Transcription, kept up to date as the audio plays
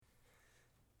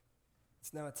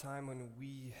It's now a time when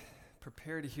we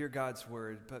prepare to hear God's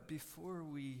word, but before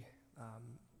we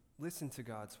listen to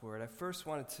God's word, I first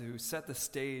wanted to set the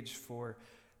stage for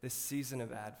this season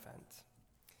of Advent.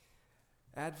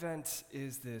 Advent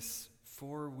is this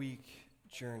 4-week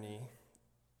journey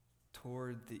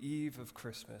toward the eve of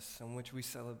Christmas, in which we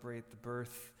celebrate the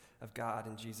birth of God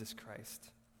in Jesus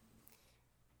Christ.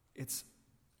 It's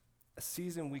a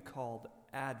season we called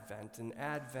Advent, and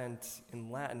Advent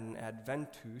in Latin,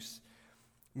 adventus,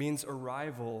 means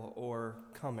arrival or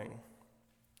coming.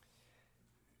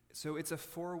 So it's a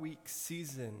 4-week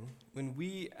season when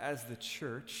we, as the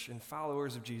church and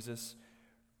followers of Jesus,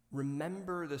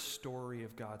 remember the story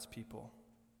of God's people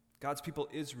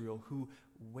Israel, who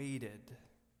waited,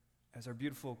 as our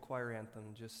beautiful choir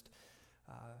anthem just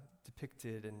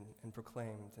depicted and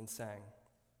proclaimed and sang.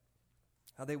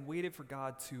 How they waited for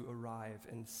God to arrive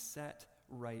and set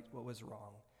right what was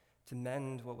wrong, to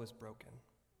mend what was broken,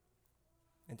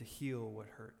 and to heal what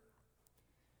hurt.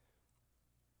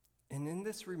 And in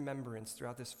this remembrance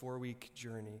throughout this 4-week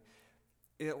journey,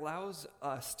 it allows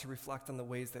us to reflect on the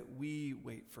ways that we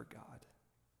wait for God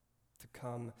to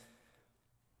come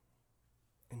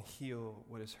and heal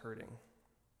what is hurting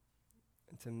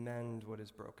and to mend what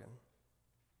is broken.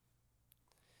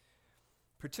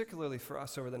 Particularly for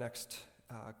us over the next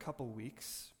couple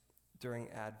weeks during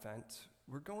Advent,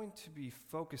 we're going to be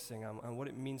focusing on what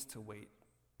it means to wait,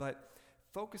 but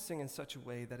focusing in such a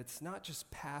way that it's not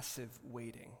just passive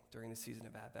waiting during the season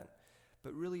of Advent,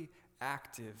 but really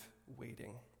active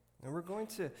waiting. And we're going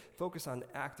to focus on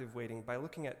active waiting by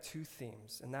looking at 2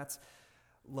 themes, and that's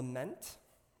lament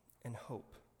and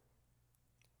hope.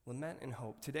 Lament and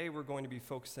hope. Today we're going to be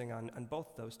focusing on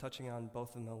both those, touching on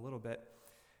both of them a little bit.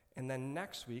 And then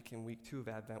next week, in week 2 of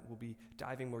Advent, we'll be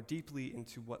diving more deeply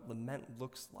into what lament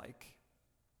looks like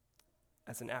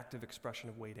as an active expression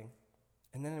of waiting.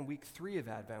 And then in week 3 of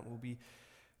Advent, we'll be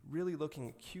really looking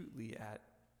acutely at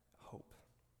hope.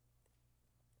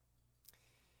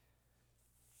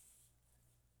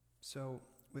 So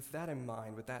with that in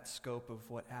mind, with that scope of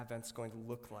what Advent's going to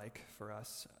look like for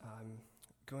us, I'm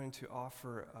going to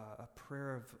offer a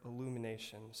prayer of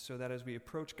illumination so that as we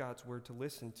approach God's word to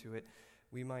listen to it,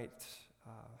 we might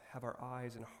have our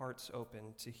eyes and hearts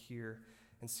open to hear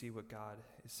and see what God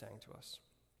is saying to us.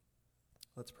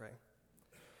 Let's pray.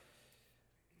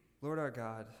 Lord our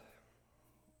God,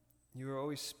 you are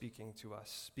always speaking to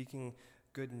us, speaking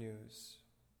good news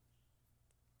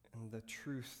and the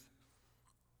truth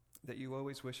that you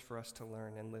always wish for us to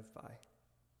learn and live by.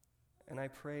 And I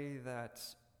pray that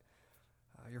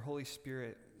your Holy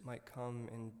Spirit might come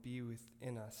and be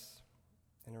within us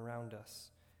and around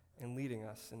us and leading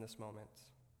us in this moment,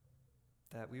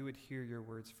 that we would hear your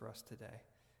words for us today.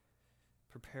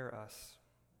 Prepare us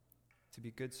to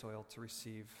be good soil to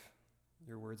receive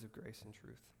your words of grace and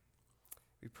truth.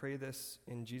 We pray this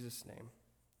in Jesus' name.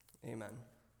 Amen.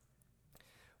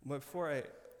 Before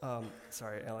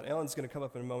Alan's going to come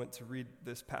up in a moment to read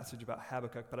this passage about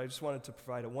Habakkuk, but I just wanted to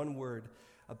provide one word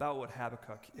about what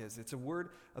Habakkuk is. It's a word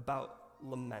about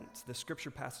lament, the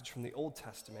scripture passage from the Old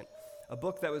Testament, a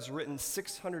book that was written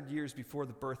 600 years before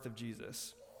the birth of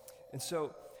Jesus. And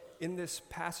so in this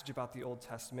passage about the Old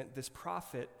Testament, this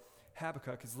prophet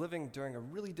Habakkuk is living during a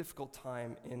really difficult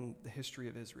time in the history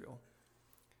of Israel.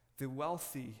 The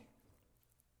wealthy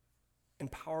and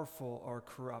powerful are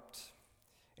corrupt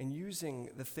and using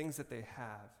the things that they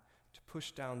have to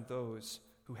push down those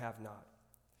who have not.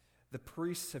 The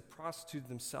priests have prostituted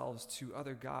themselves to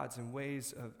other gods and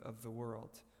ways of the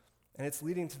world. And it's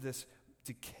leading to this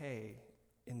decay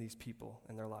in these people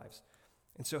and their lives.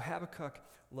 And so Habakkuk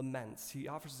laments. He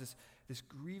offers this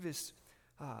grievous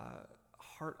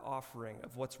heart offering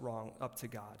of what's wrong up to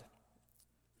God.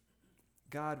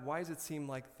 God, why does it seem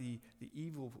like the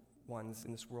evil ones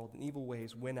in this world and evil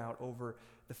ways win out over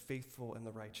the faithful and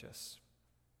the righteous?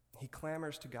 He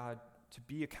clamors to God to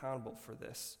be accountable for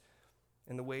this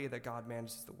in the way that God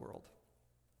manages the world.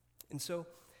 And so,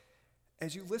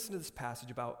 as you listen to this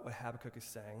passage about what Habakkuk is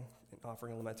saying and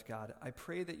offering a lament to God, I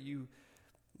pray that you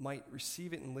might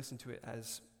receive it and listen to it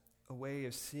as a way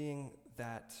of seeing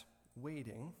that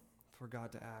waiting for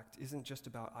God to act isn't just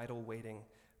about idle waiting,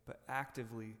 but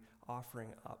actively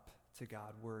offering up to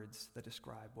God words that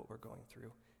describe what we're going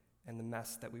through and the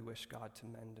mess that we wish God to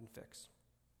mend and fix.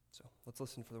 So let's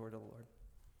listen for the word of the Lord.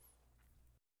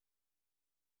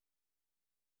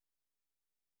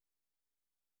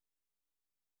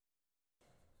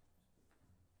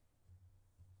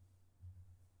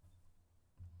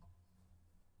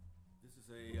 This is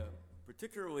a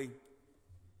particularly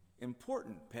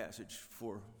important passage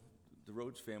for the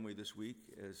Rhodes family this week,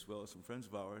 as well as some friends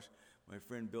of ours. My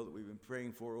friend Bill that we've been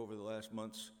praying for over the last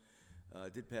months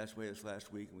did pass away this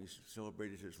last week, and we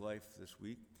celebrated his life this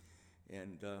week.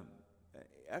 And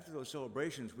after those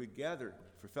celebrations, we'd gather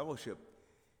for fellowship,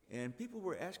 and people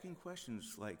were asking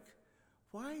questions like,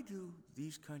 why do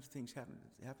these kinds of things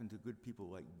happen to good people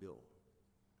like Bill?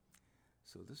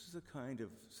 So this is the kind of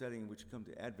setting in which come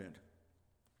to Advent.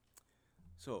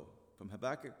 So, from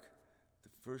Habakkuk, the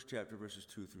first chapter, verses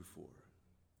 2 through 4.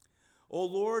 O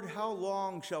Lord, how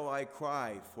long shall I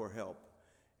cry for help,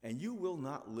 and you will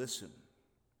not listen?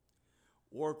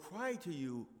 Or cry to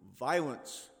you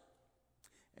violence,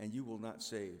 and you will not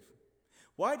save?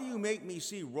 Why do you make me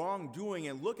see wrongdoing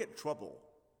and look at trouble?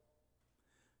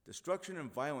 Destruction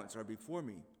and violence are before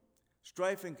me.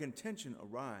 Strife and contention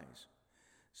arise.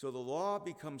 So the law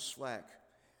becomes slack,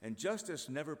 and justice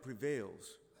never prevails.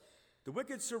 The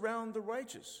wicked surround the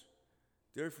righteous.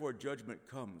 Therefore judgment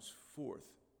comes forth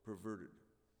perverted.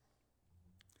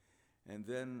 And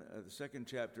then the second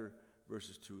chapter,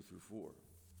 verses 2 through 4.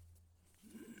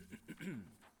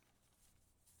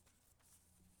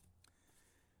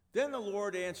 Then the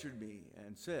Lord answered me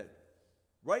and said,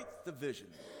 write the vision,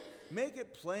 make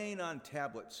it plain on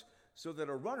tablets, so that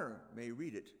a runner may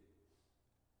read it.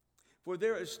 For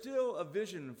there is still a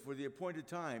vision for the appointed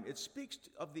time. It speaks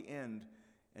of the end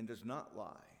and does not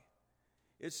lie.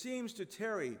 It seems to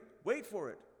tarry. Wait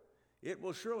for it. It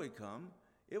will surely come.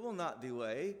 It will not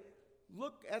delay.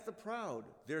 Look at the proud.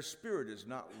 Their spirit is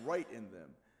not right in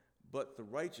them, but the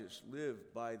righteous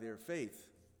live by their faith.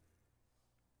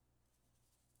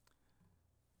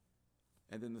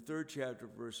 And then the third chapter,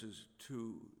 verses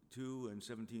 2 and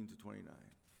 17 to 29.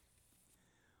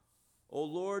 O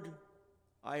Lord,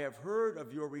 I have heard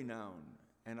of your renown,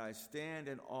 and I stand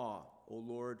in awe, O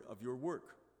Lord, of your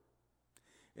work.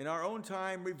 In our own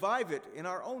time, revive it. In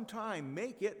our own time,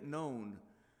 make it known.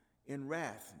 In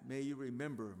wrath, may you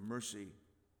remember mercy.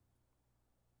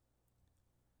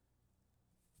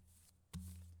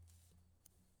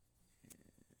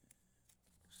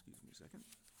 Excuse me a second.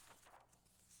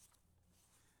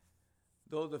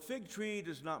 Though the fig tree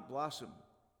does not blossom,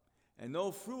 and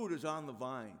no fruit is on the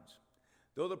vines,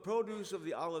 though the produce of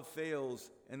the olive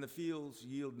fails, and the fields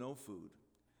yield no food,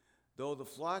 though the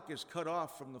flock is cut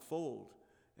off from the fold,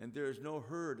 and there is no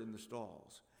herd in the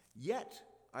stalls, yet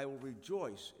I will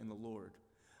rejoice in the Lord.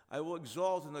 I will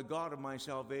exalt in the God of my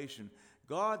salvation.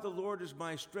 God the Lord is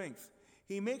my strength.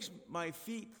 He makes my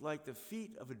feet like the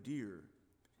feet of a deer,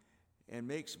 and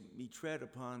makes me tread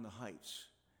upon the heights.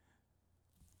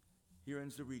 Here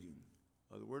ends the reading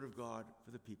of the word of God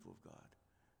for the people of God.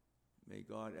 May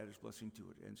God add his blessing to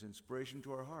it and its inspiration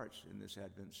to our hearts in this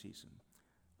Advent season.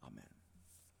 Amen.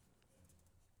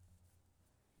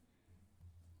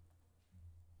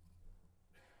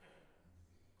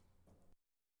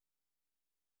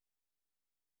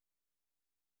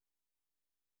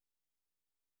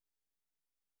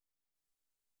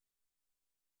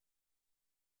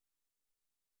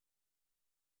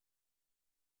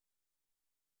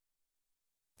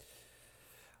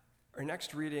 Our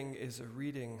next reading is a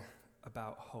reading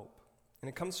about hope. And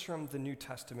it comes from the New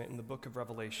Testament in the book of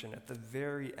Revelation at the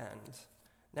very end.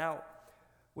 Now,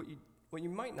 what you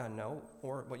might not know,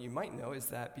 or what you might know, is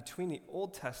that between the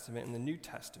Old Testament and the New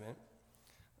Testament,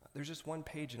 there's just one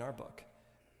page in our book.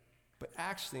 But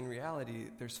actually, in reality,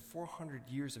 there's 400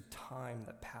 years of time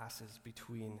that passes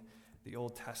between the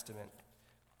Old Testament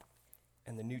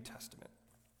and the New Testament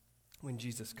when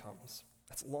Jesus comes.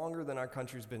 That's longer than our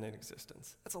country's been in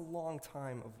existence. That's a long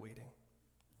time of waiting.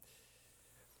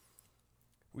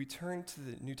 We turn to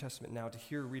the New Testament now to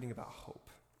hear a reading about hope.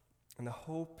 And the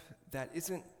hope that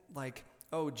isn't like,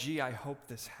 oh, gee, I hope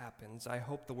this happens. I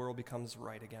hope the world becomes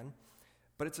right again.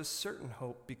 But it's a certain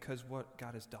hope because what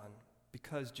God has done,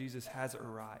 because Jesus has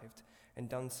arrived and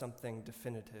done something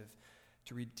definitive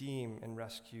to redeem and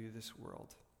rescue this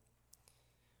world.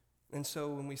 And so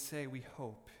when we say we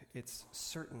hope, it's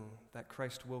certain that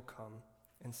Christ will come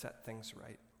and set things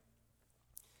right.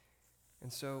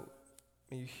 And so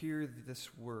when you hear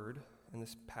this word in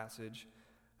this passage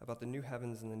about the new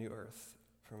heavens and the new earth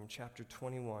from chapter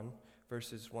 21,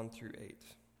 verses 1 through 8.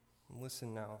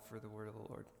 Listen now for the word of the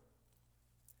Lord.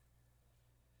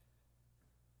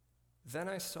 Then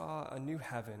I saw a new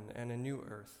heaven and a new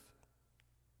earth.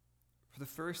 For the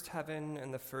first heaven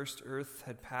and the first earth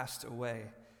had passed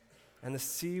away, and the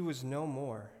sea was no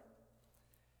more.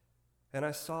 And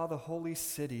I saw the holy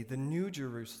city, the new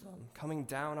Jerusalem, coming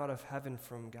down out of heaven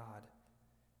from God,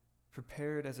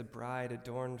 prepared as a bride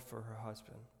adorned for her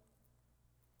husband.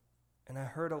 And I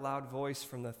heard a loud voice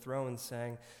from the throne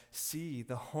saying, "See,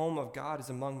 the home of God is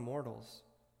among mortals.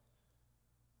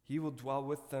 He will dwell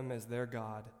with them as their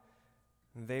God,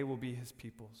 and they will be his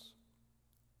peoples.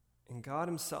 And God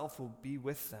himself will be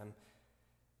with them.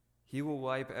 He will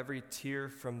wipe every tear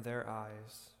from their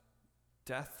eyes.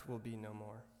 Death will be no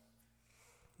more.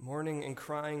 Mourning and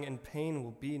crying and pain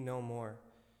will be no more,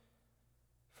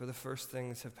 for the first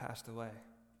things have passed away.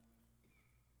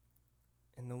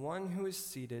 And the one who is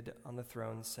seated on the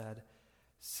throne said,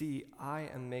 "See, I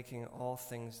am making all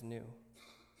things new."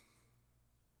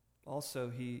 Also,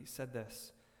 he said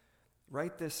this,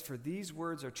 "Write this, for these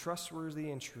words are trustworthy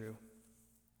and true."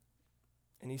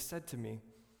 And he said to me,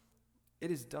 "It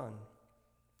is done.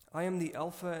 I am the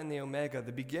Alpha and the Omega,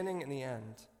 the beginning and the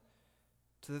end.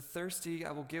 To the thirsty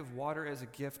I will give water as a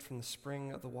gift from the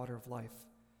spring of the water of life.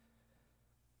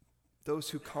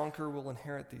 Those who conquer will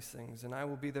inherit these things, and I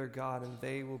will be their God, and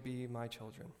they will be my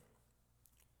children.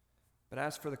 But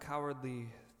as for the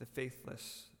cowardly, the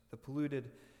faithless, the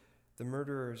polluted, the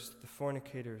murderers, the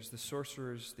fornicators, the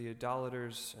sorcerers, the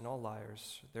idolaters, and all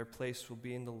liars, their place will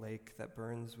be in the lake that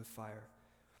burns with fire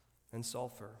and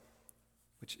sulfur,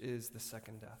 which is the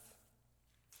second death."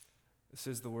 This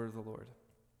is the word of the Lord.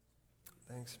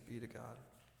 Thanks be to God.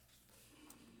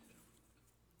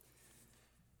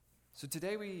 So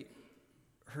today we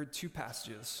heard two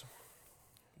passages,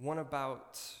 one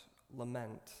about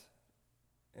lament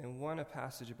and one a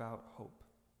passage about hope.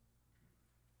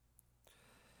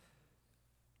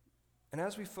 And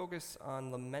as we focus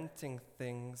on lamenting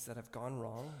things that have gone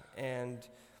wrong and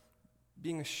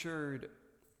being assured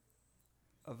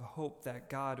of hope that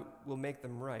God will make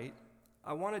them right,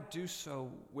 I want to do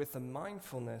so with a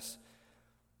mindfulness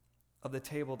of the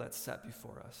table that's set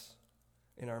before us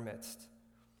in our midst.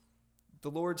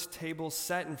 The Lord's table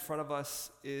set in front of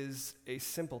us is a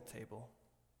simple table,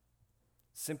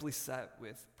 simply set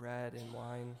with bread and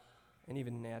wine and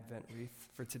even an Advent wreath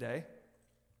for today.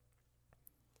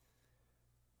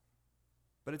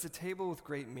 But it's a table with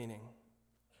great meaning,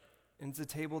 and it's a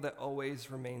table that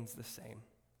always remains the same.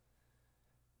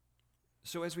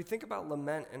 So as we think about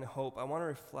lament and hope, I want to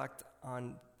reflect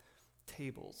on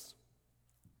tables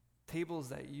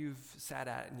that you've sat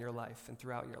at in your life and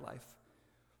throughout your life,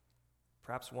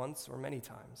 perhaps once or many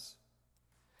times.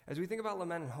 As we think about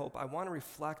lament and hope, I want to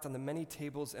reflect on the many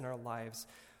tables in our lives,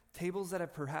 tables that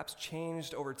have perhaps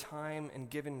changed over time and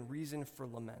given reason for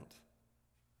lament.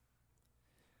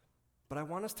 But I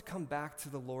want us to come back to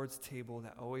the Lord's table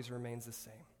that always remains the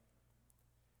same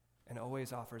and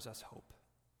always offers us hope.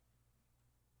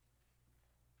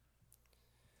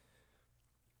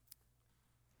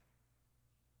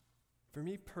 For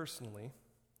me personally,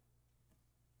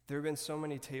 there have been so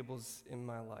many tables in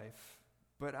my life,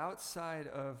 but outside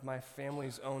of my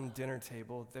family's own dinner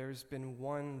table, there's been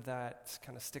one that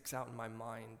kind of sticks out in my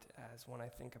mind as one I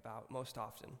think about most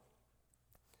often.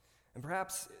 And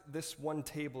perhaps this one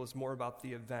table is more about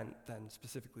the event than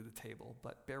specifically the table,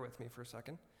 but bear with me for a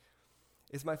second.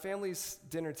 It's my family's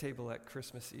dinner table at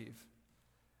Christmas Eve.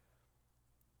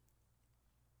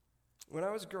 When I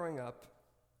was growing up,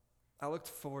 I looked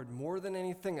forward more than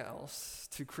anything else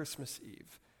to Christmas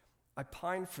Eve. I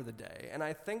pined for the day, and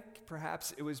I think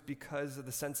perhaps it was because of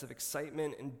the sense of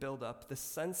excitement and buildup, the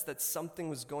sense that something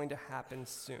was going to happen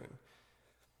soon.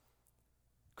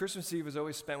 Christmas Eve was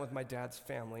always spent with my dad's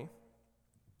family,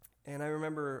 and I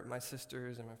remember my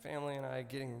sisters and my family and I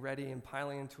getting ready and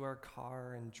piling into our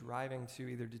car and driving to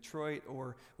either Detroit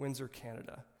or Windsor,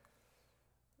 Canada.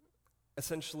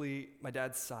 Essentially, my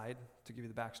dad's side, to give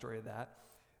you the backstory of that,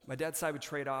 my dad's side would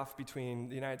trade off between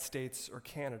the United States or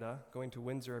Canada, going to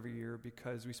Windsor every year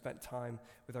because we spent time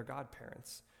with our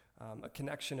godparents. A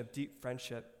connection of deep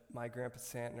friendship my grandpa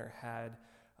Santner had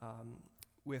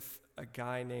with a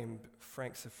guy named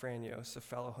Frank Safranios, a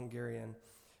fellow Hungarian,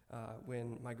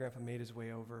 when my grandpa made his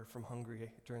way over from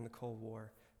Hungary during the Cold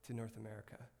War to North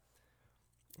America.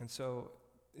 And so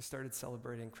they started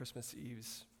celebrating Christmas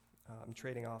Eves,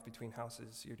 trading off between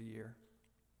houses year to year.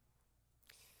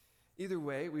 Either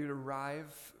way, we would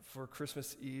arrive for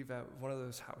Christmas Eve at one of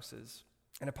those houses,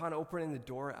 and upon opening the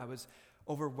door, I was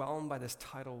overwhelmed by this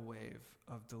tidal wave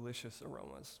of delicious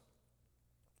aromas.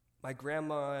 My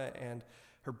grandma and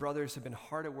her brothers had been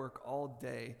hard at work all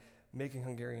day making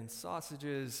Hungarian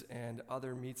sausages and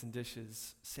other meats and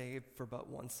dishes saved for but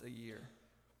once a year.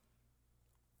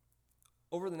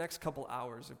 Over the next couple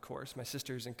hours, of course, my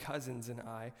sisters and cousins and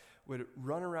I would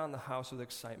run around the house with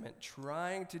excitement,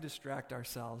 trying to distract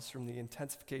ourselves from the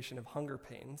intensification of hunger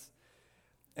pains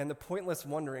and the pointless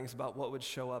wonderings about what would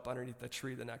show up underneath the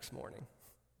tree the next morning.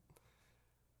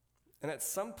 And at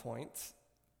some point,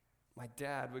 my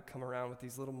dad would come around with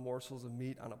these little morsels of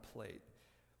meat on a plate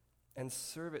and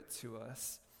serve it to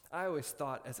us. I always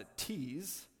thought as a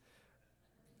tease,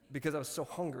 because I was so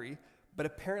hungry, But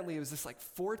apparently it was this like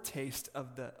foretaste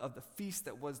of the feast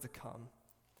that was to come.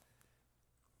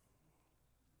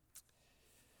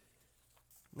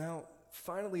 Now,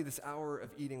 finally, this hour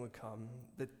of eating would come,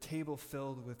 the table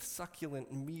filled with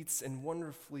succulent meats and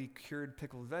wonderfully cured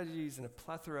pickled veggies and a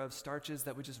plethora of starches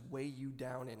that would just weigh you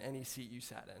down in any seat you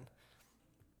sat in.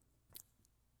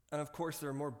 And of course, there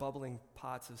were more bubbling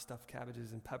pots of stuffed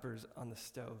cabbages and peppers on the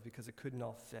stove because it couldn't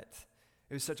all fit.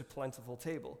 It was such a plentiful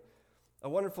table. A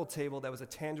wonderful table that was a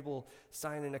tangible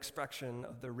sign and expression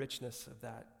of the richness of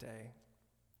that day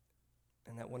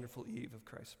and that wonderful eve of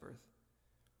Christ's birth.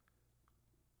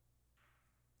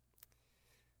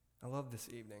 I love this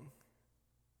evening.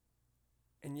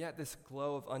 And yet this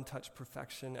glow of untouched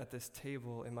perfection at this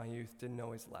table in my youth didn't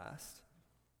always last.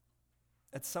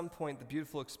 At some point, the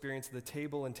beautiful experience of the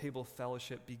table and table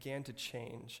fellowship began to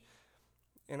change.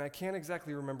 And I can't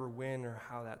exactly remember when or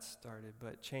how that started,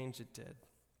 but change it did.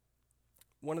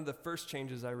 One of the first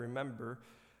changes I remember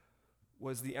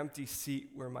was the empty seat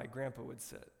where my grandpa would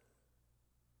sit,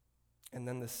 and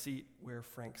then the seat where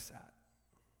Frank sat.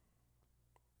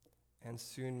 And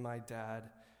soon my dad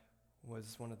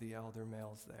was one of the elder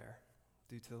males there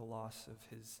due to the loss of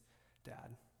his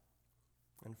dad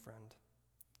and friend.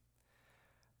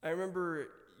 I remember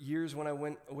years when I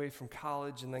went away from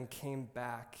college and then came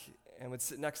back and would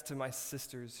sit next to my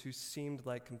sisters who seemed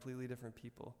like completely different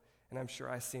people, and I'm sure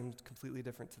I seemed completely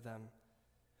different to them.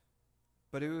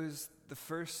 But it was the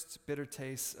first bitter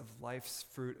taste of life's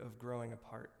fruit of growing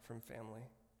apart from family.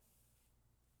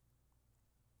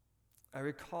 I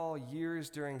recall years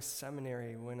during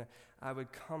seminary when I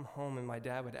would come home and my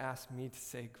dad would ask me to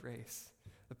say grace.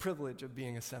 The privilege of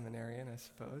being a seminarian, I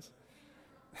suppose.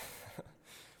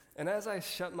 And as I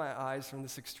shut my eyes from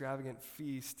this extravagant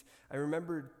feast, I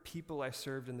remembered people I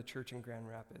served in the church in Grand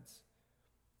Rapids.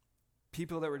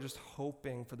 People that were just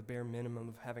hoping for the bare minimum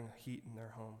of having heat in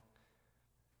their home,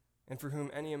 and for whom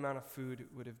any amount of food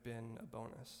would have been a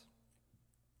bonus.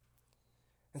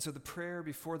 And so the prayer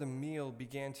before the meal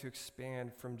began to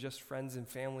expand from just friends and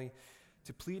family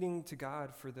to pleading to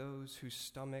God for those whose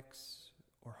stomachs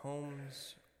or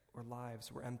homes or lives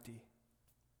were empty.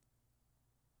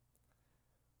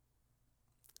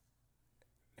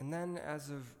 And then,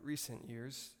 as of recent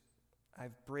years,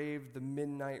 I've braved the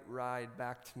midnight ride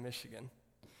back to Michigan,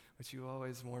 which you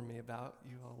always warn me about.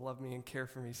 You all love me and care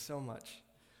for me so much.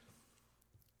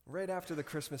 Right after the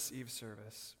Christmas Eve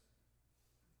service.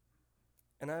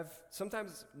 And I've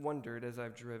sometimes wondered as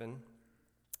I've driven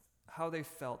how they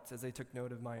felt as they took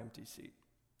note of my empty seat.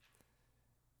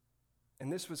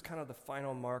 And this was kind of the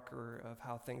final marker of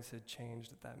how things had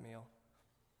changed at that meal.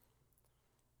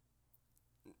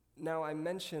 Now, I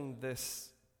mentioned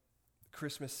this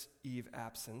Christmas Eve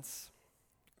absence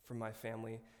from my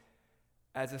family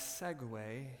as a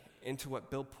segue into what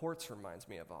Bill Ports reminds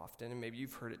me of often, and maybe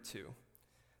you've heard it too,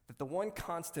 that the one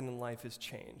constant in life is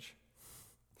change.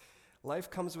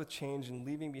 Life comes with change and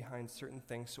leaving behind certain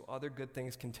things so other good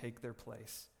things can take their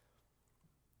place.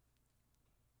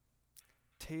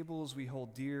 Tables we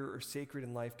hold dear or sacred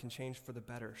in life can change for the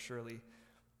better, surely.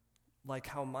 Like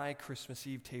how my Christmas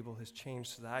Eve table has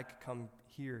changed so that I could come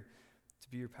here to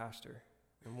be your pastor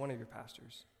and one of your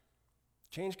pastors.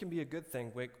 Change can be a good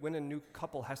thing. Like when a new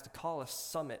couple has to call a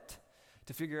summit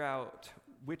to figure out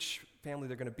which family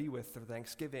they're going to be with for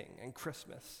Thanksgiving and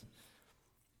Christmas,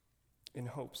 in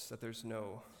hopes that there's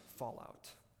no fallout.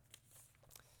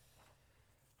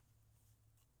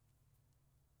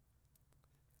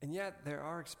 And yet, there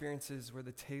are experiences where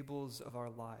the tables of our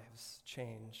lives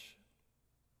change.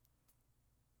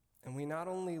 And we not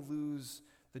only lose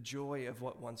the joy of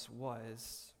what once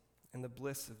was and the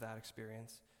bliss of that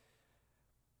experience,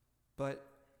 but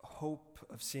hope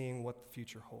of seeing what the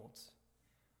future holds.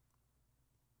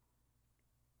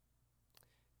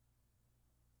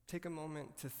 Take a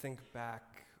moment to think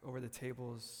back over the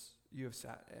tables you have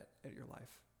sat at your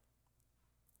life.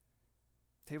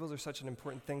 Tables are such an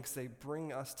important thing because they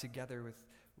bring us together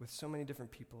with so many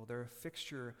different people. They're a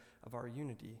fixture of our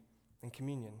unity and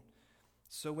communion.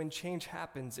 So when change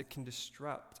happens, it can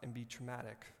disrupt and be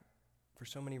traumatic for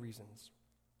so many reasons.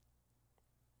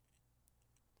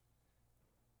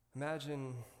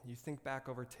 Imagine you think back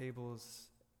over tables,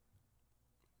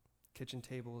 kitchen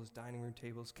tables, dining room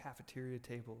tables, cafeteria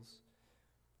tables,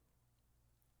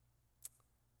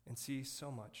 and see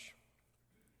so much.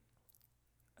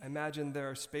 I imagine there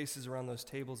are spaces around those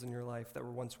tables in your life that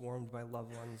were once warmed by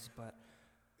loved ones, but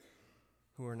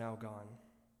who are now gone.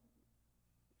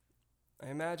 I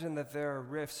imagine that there are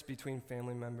rifts between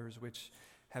family members which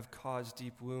have caused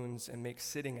deep wounds and make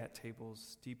sitting at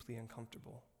tables deeply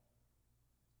uncomfortable.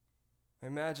 I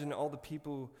imagine all the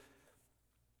people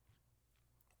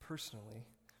personally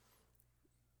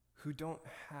who don't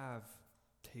have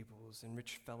tables and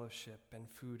rich fellowship and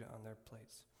food on their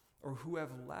plates, or who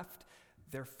have left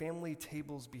their family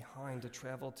tables behind to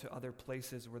travel to other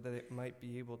places where they might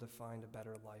be able to find a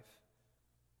better life.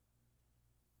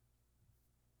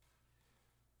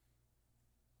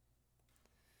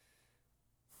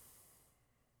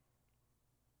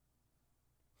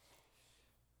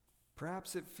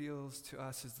 Perhaps it feels to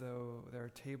us as though there are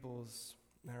tables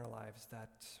in our lives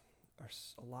that are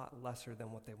a lot lesser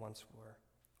than what they once were,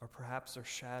 or perhaps are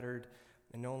shattered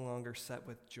and no longer set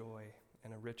with joy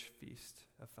and a rich feast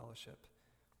of fellowship,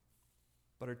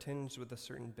 but are tinged with a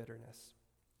certain bitterness.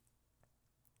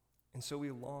 And so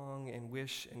we long and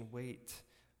wish and wait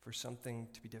for something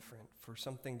to be different, for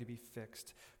something to be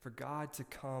fixed, for God to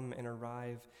come and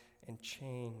arrive and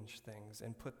change things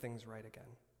and put things right again.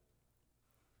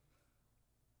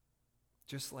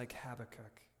 Just like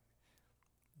Habakkuk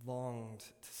longed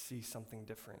to see something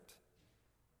different,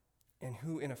 and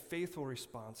who in a faithful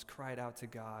response cried out to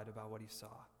God about what he saw.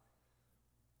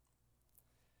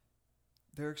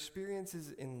 There are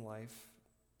experiences in life,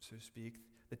 so to speak,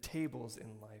 the tables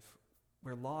in life,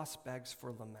 where loss begs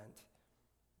for lament,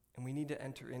 and we need to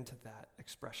enter into that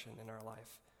expression in our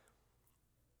life.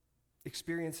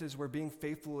 Experiences where being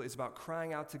faithful is about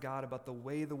crying out to God about the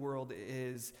way the world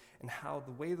is, and how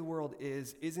the way the world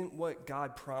isn't what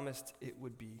God promised it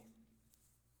would be.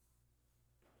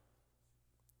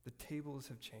 The tables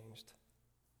have changed.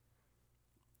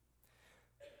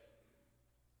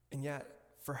 And yet,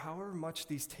 for however much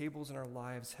these tables in our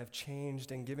lives have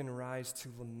changed and given rise to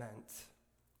lament,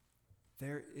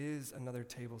 there is another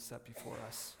table set before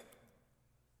us.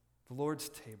 The Lord's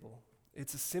table.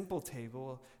 It's a simple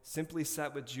table, simply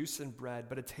set with juice and bread,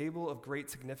 but a table of great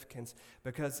significance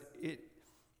because it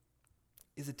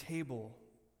is a table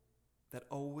that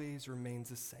always remains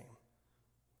the same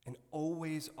and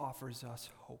always offers us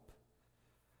hope.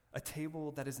 A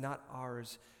table that is not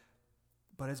ours,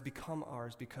 but has become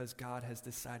ours because God has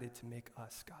decided to make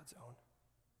us God's own.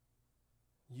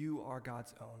 You are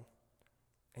God's own,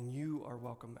 and you are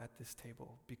welcome at this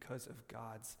table because of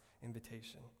God's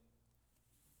invitation.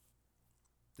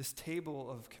 This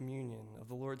table of communion, of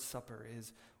the Lord's Supper,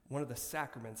 is one of the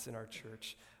sacraments in our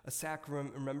church. A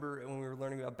sacrament, remember when we were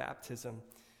learning about baptism,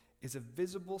 is a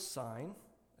visible sign,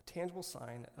 a tangible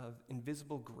sign of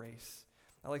invisible grace.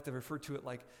 I like to refer to it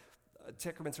like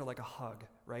sacraments are like a hug,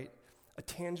 right? A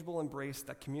tangible embrace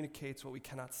that communicates what we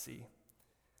cannot see.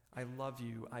 I love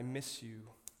you, I miss you.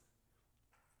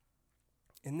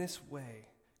 In this way,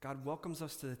 God welcomes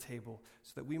us to the table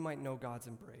so that we might know God's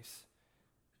embrace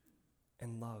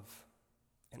and love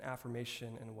and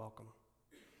affirmation and welcome.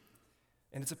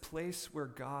 And it's a place where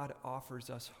God offers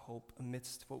us hope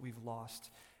amidst what we've lost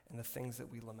and the things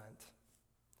that we lament.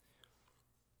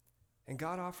 And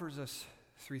God offers us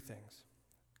three things.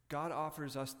 God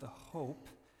offers us the hope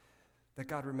that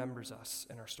God remembers us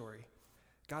in our story.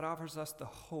 God offers us the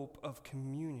hope of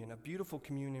communion, a beautiful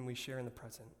communion we share in the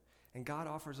present. And God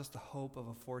offers us the hope of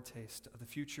a foretaste of the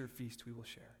future feast we will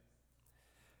share.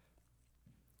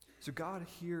 So God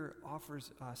here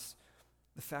offers us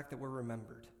the fact that we're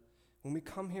remembered. When we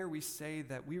come here, we say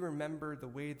that we remember the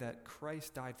way that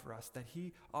Christ died for us, that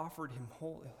he offered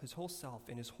his whole self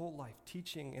and his whole life,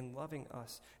 teaching and loving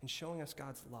us and showing us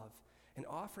God's love and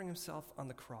offering himself on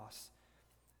the cross.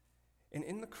 And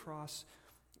in the cross,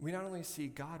 we not only see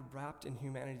God wrapped in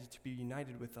humanity to be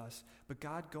united with us, but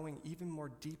God going even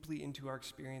more deeply into our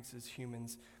experience as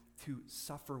humans to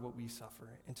suffer what we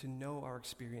suffer and to know our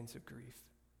experience of grief.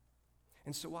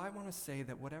 And so I want to say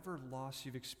that whatever loss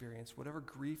you've experienced, whatever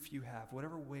grief you have,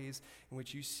 whatever ways in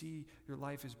which you see your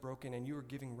life is broken and you are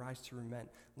giving rise to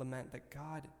lament, that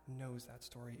God knows that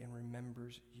story and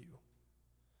remembers you.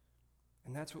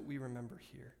 And that's what we remember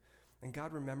here. And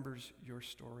God remembers your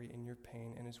story and your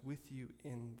pain and is with you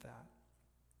in that.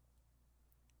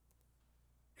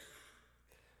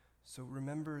 So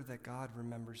remember that God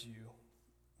remembers you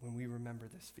when we remember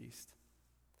this feast.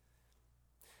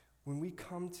 When we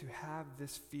come to have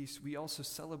this feast, we also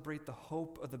celebrate the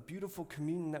hope of the beautiful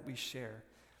communion that we share.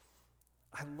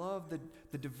 I love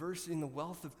the diversity and the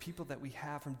wealth of people that we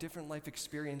have from different life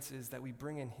experiences that we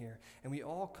bring in here. And we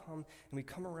all come and we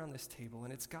come around this table,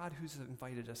 and it's God who's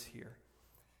invited us here.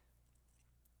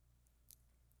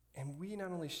 And we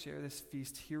not only share this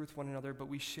feast here with one another, but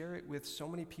we share it with so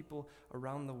many people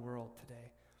around the world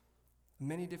today.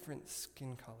 Many different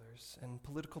skin colors and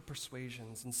political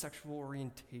persuasions and sexual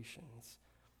orientations.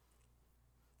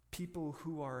 People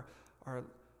who are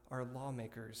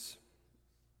lawmakers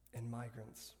and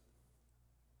migrants.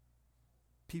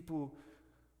 People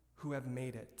who have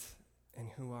made it and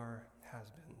who are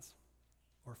has-beens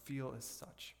or feel as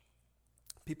such.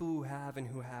 People who have and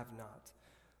who have not.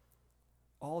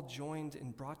 All joined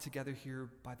and brought together here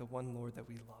by the one Lord that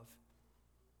we love.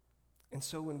 And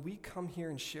so when we come here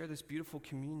and share this beautiful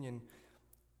communion,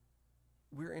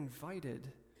 we're invited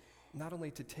not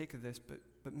only to take of this,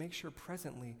 but make sure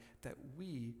presently that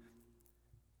we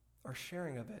are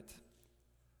sharing of it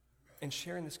and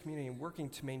sharing this community and working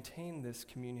to maintain this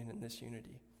communion and this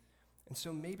unity. And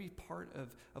so maybe part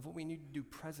of what we need to do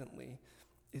presently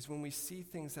is when we see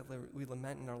things that we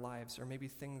lament in our lives, or maybe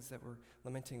things that we're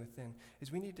lamenting within,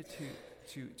 is we need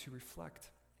to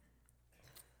reflect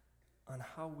on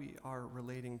how we are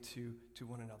relating to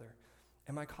one another.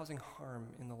 Am I causing harm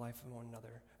in the life of one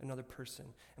another person?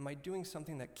 Am I doing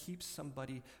something that keeps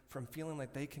somebody from feeling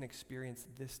like they can experience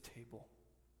this table?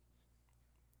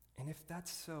 And if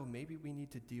that's so, maybe we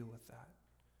need to deal with that.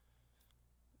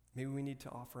 Maybe we need to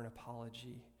offer an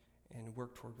apology and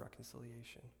work toward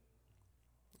reconciliation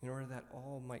in order that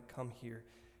all might come here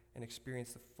and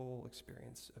experience the full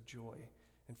experience of joy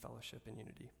and fellowship and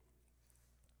unity.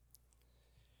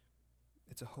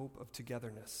 It's a hope of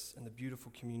togetherness and the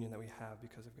beautiful communion that we have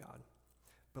because of God.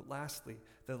 But lastly,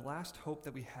 the last hope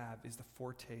that we have is the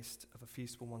foretaste of a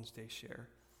feast we'll one day share.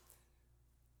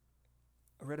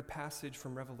 I read a passage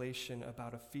from Revelation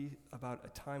about a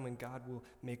time when God will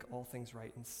make all things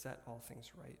right and set all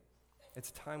things right. It's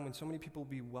a time when so many people will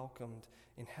be welcomed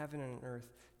in heaven and on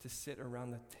earth to sit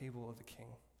around the table of the King,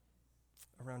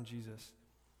 around Jesus.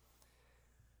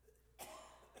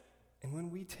 And when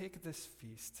we take this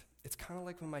feast, it's kind of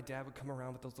like when my dad would come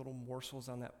around with those little morsels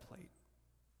on that plate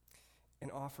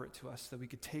and offer it to us so that we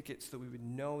could take it so that we would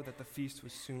know that the feast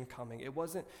was soon coming. It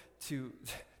wasn't to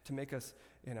make us,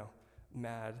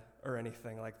 mad or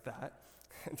anything like that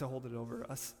and to hold it over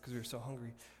us because we were so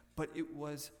hungry, but it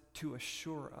was to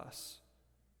assure us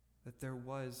that there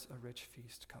was a rich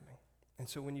feast coming. And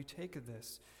so when you take of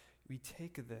this, we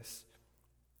take of this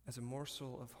as a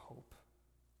morsel of hope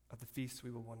of the feast we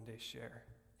will one day share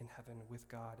in heaven with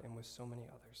God and with so many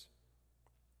others.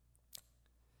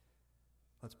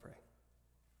 Let's pray.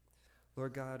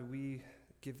 Lord God, we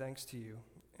give thanks to you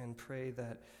and pray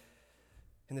that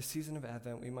in the season of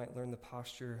Advent, we might learn the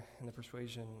posture and the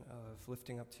persuasion of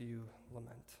lifting up to you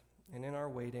lament. And in our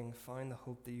waiting, find the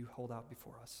hope that you hold out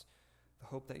before us, the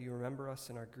hope that you remember us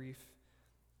in our grief,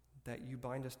 that you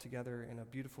bind us together in a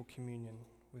beautiful communion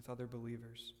with other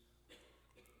believers,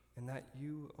 and that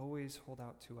you always hold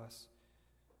out to us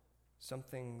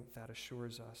something that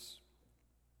assures us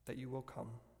that you will come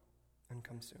and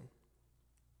come soon.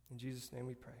 In Jesus' name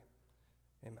we pray.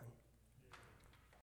 Amen.